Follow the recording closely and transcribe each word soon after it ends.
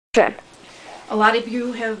Okay. A lot of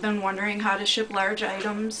you have been wondering how to ship large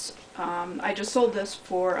items. I just sold this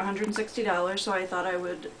for $160, so I thought I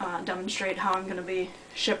would demonstrate how I'm going to be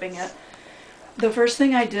shipping it. The first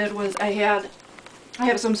thing I did was I have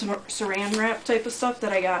some saran wrap type of stuff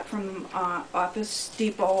that I got from Office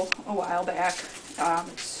Depot a while back.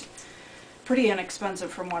 It's pretty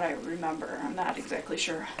inexpensive from what I remember. I'm not exactly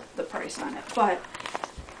sure the price on it, but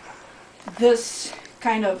this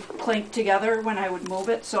kind of clanked together when I would move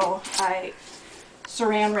it, so I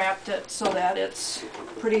saran wrapped it so that it's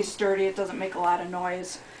pretty sturdy. It doesn't make a lot of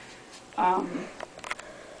noise.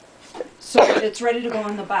 So it's ready to go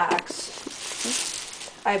in the box.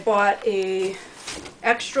 I bought a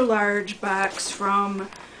extra large box from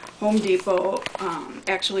Home Depot.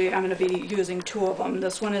 Actually, I'm going to be using two of them.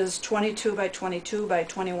 This one is 22 by 22 by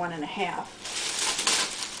 21 and a half.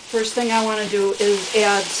 First thing I want to do is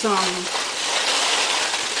add some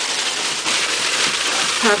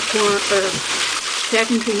popcorn or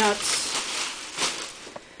packing peanuts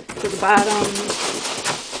to the bottom,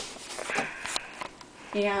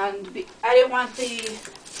 and I didn't want the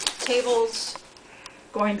tables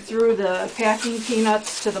going through the packing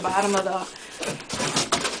peanuts to the bottom of the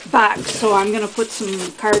box, so I'm going to put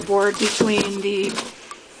some cardboard between the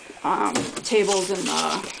tables and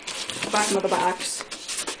the bottom of the box.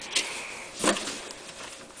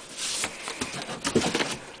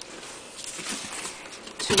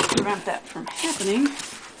 To prevent that from happening.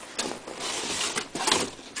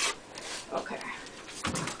 Okay.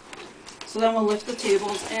 So then we'll lift the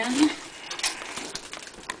tables in.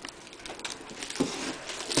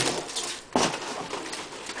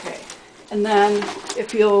 Okay. And then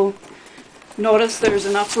if you'll notice, there's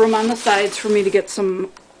enough room on the sides for me to get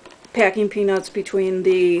some packing peanuts between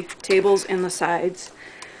the tables and the sides.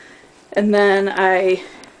 And then I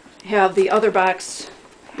have the other box.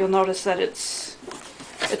 You'll notice that it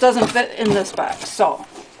doesn't fit in this box, so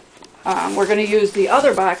we're going to use the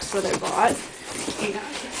other box that I bought and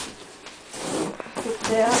put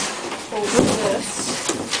that over this.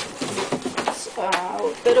 It's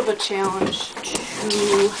a bit of a challenge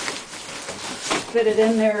to fit it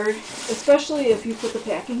in there, especially if you put the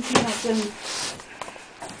packing peanuts in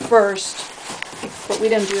first, but we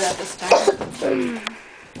didn't do that this time.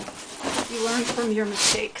 You learn from your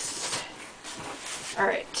mistakes.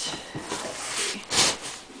 Alright.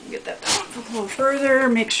 Get that down a little further,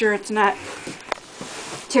 make sure it's not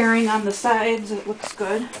tearing on the sides. It looks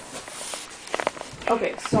good.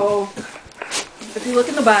 Okay, so if you look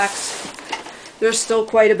in the box, there's still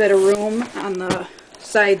quite a bit of room on the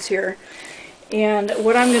sides here. And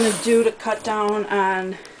what I'm going to do to cut down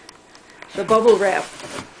on the bubble wrap,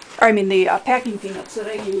 the packing peanuts that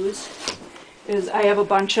I use, is I have a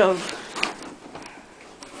bunch of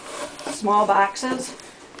small boxes.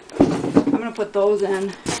 I'm going to put those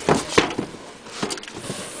in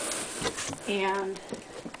and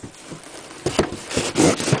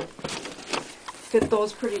fit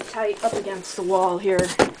those pretty tight up against the wall here,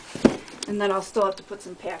 and then I'll still have to put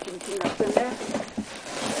some packing peanuts in there,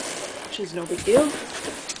 which is no big deal.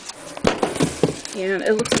 And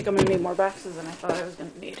it looks like I'm going to need more boxes than I thought I was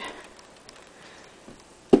going to need.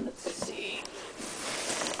 Let's see.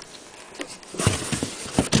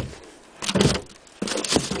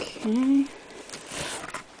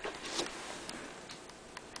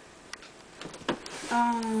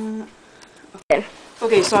 Okay.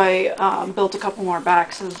 Okay, so I built a couple more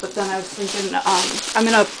boxes, but then I was thinking I'm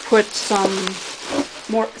gonna put some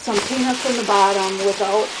peanuts in the bottom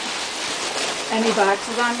without any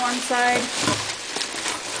boxes on one side,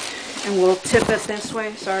 and we'll tip it this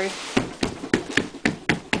way. Sorry.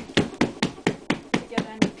 To get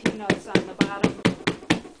any peanuts on the bottom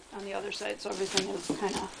on the other side, so everything is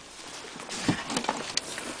kind of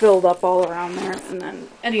filled up all around there, and then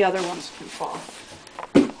any other ones can fall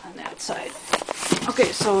on that side.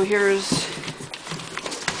 Okay, so here's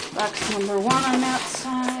box number one on that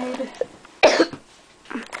side.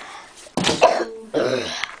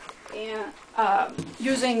 And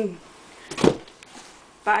using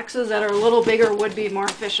boxes that are a little bigger would be more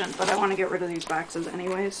efficient, but I want to get rid of these boxes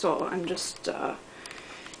anyway, so I'm just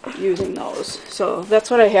using those. So that's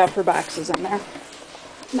what I have for boxes in there.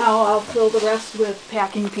 Now I'll fill the rest with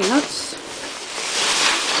packing peanuts.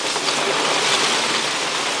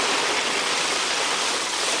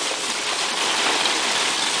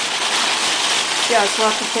 Yeah, it's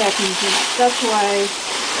lots of packing peanuts. That's why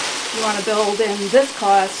you want to build in this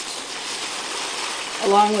cost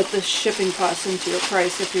along with the shipping costs into your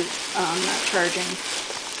price if you're not charging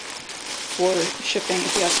for shipping,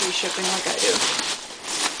 if you have free shipping like I do.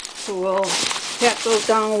 So we'll pat those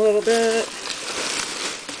down a little bit.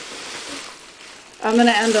 I'm going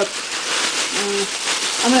to end up,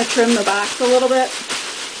 I'm going to trim the box a little bit.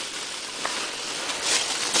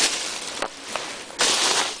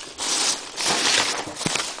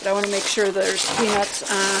 But I want to make sure there's peanuts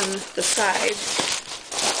on the side.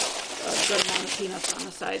 A good amount of peanuts on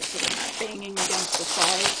the side so they're not banging against the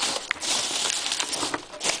sides.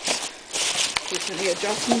 In case any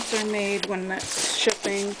adjustments are made when it's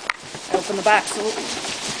shipping. I open the box a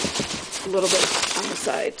little bit on the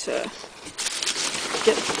side to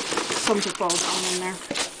get some to fall down in there.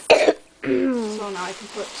 So now I can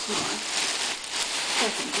put some more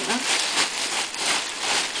packing peanuts.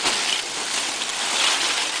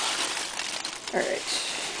 Alright.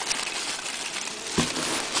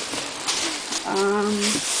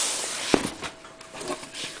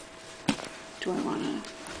 Do I want to...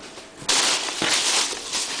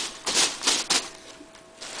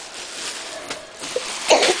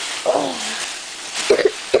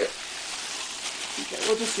 Okay,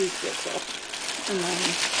 we'll just use this up. And then...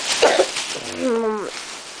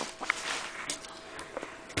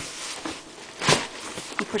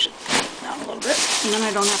 push it down a little bit. And then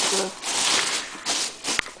I don't have to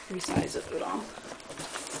resize it at all.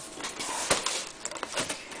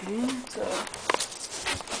 Okay, it's a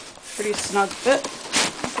pretty snug fit.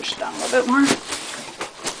 Push it down a little bit more.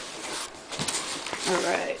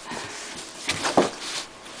 Alright.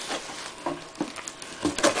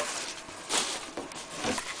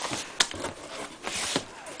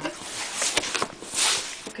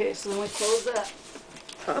 Okay, so then we close that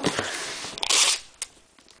up.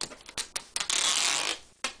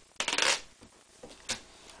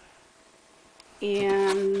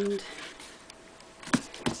 And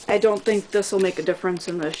I don't think this will make a difference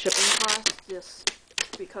in the shipping cost, just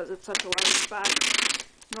because it's such a large box.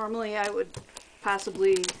 Normally I would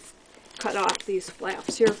possibly cut off these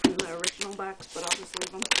flaps here from the original box, but I'll just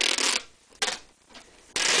leave them.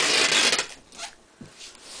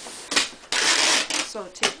 So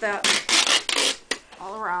take that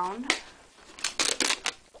all around.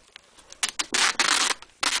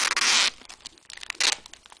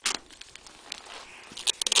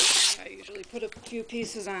 I usually put a few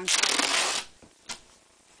pieces on top.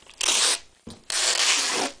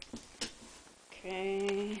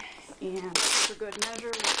 Okay, and for good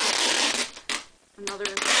measure, we'll put another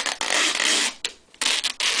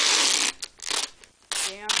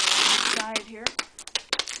jam on the side here.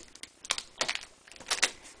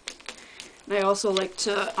 And I also like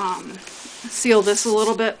to seal this a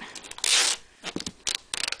little bit.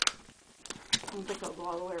 I don't think I'll go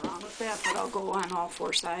all the way around with that, but I'll go on all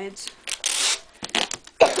four sides.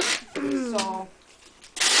 So,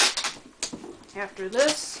 after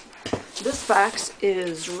this box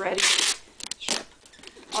is ready to ship.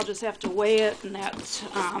 I'll just have to weigh it, and that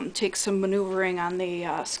takes some maneuvering on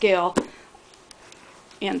the scale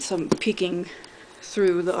and some peeking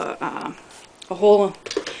through the a hole.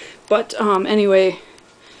 But anyway,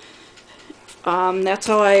 that's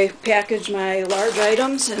how I package my large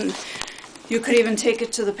items, and you could even take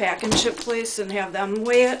it to the pack and ship place and have them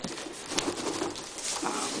weigh it.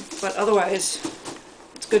 But otherwise,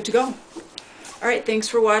 it's good to go. Alright, thanks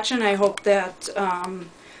for watching. I hope that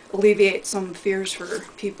alleviates some fears for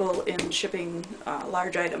people in shipping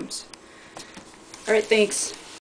large items. Alright, thanks.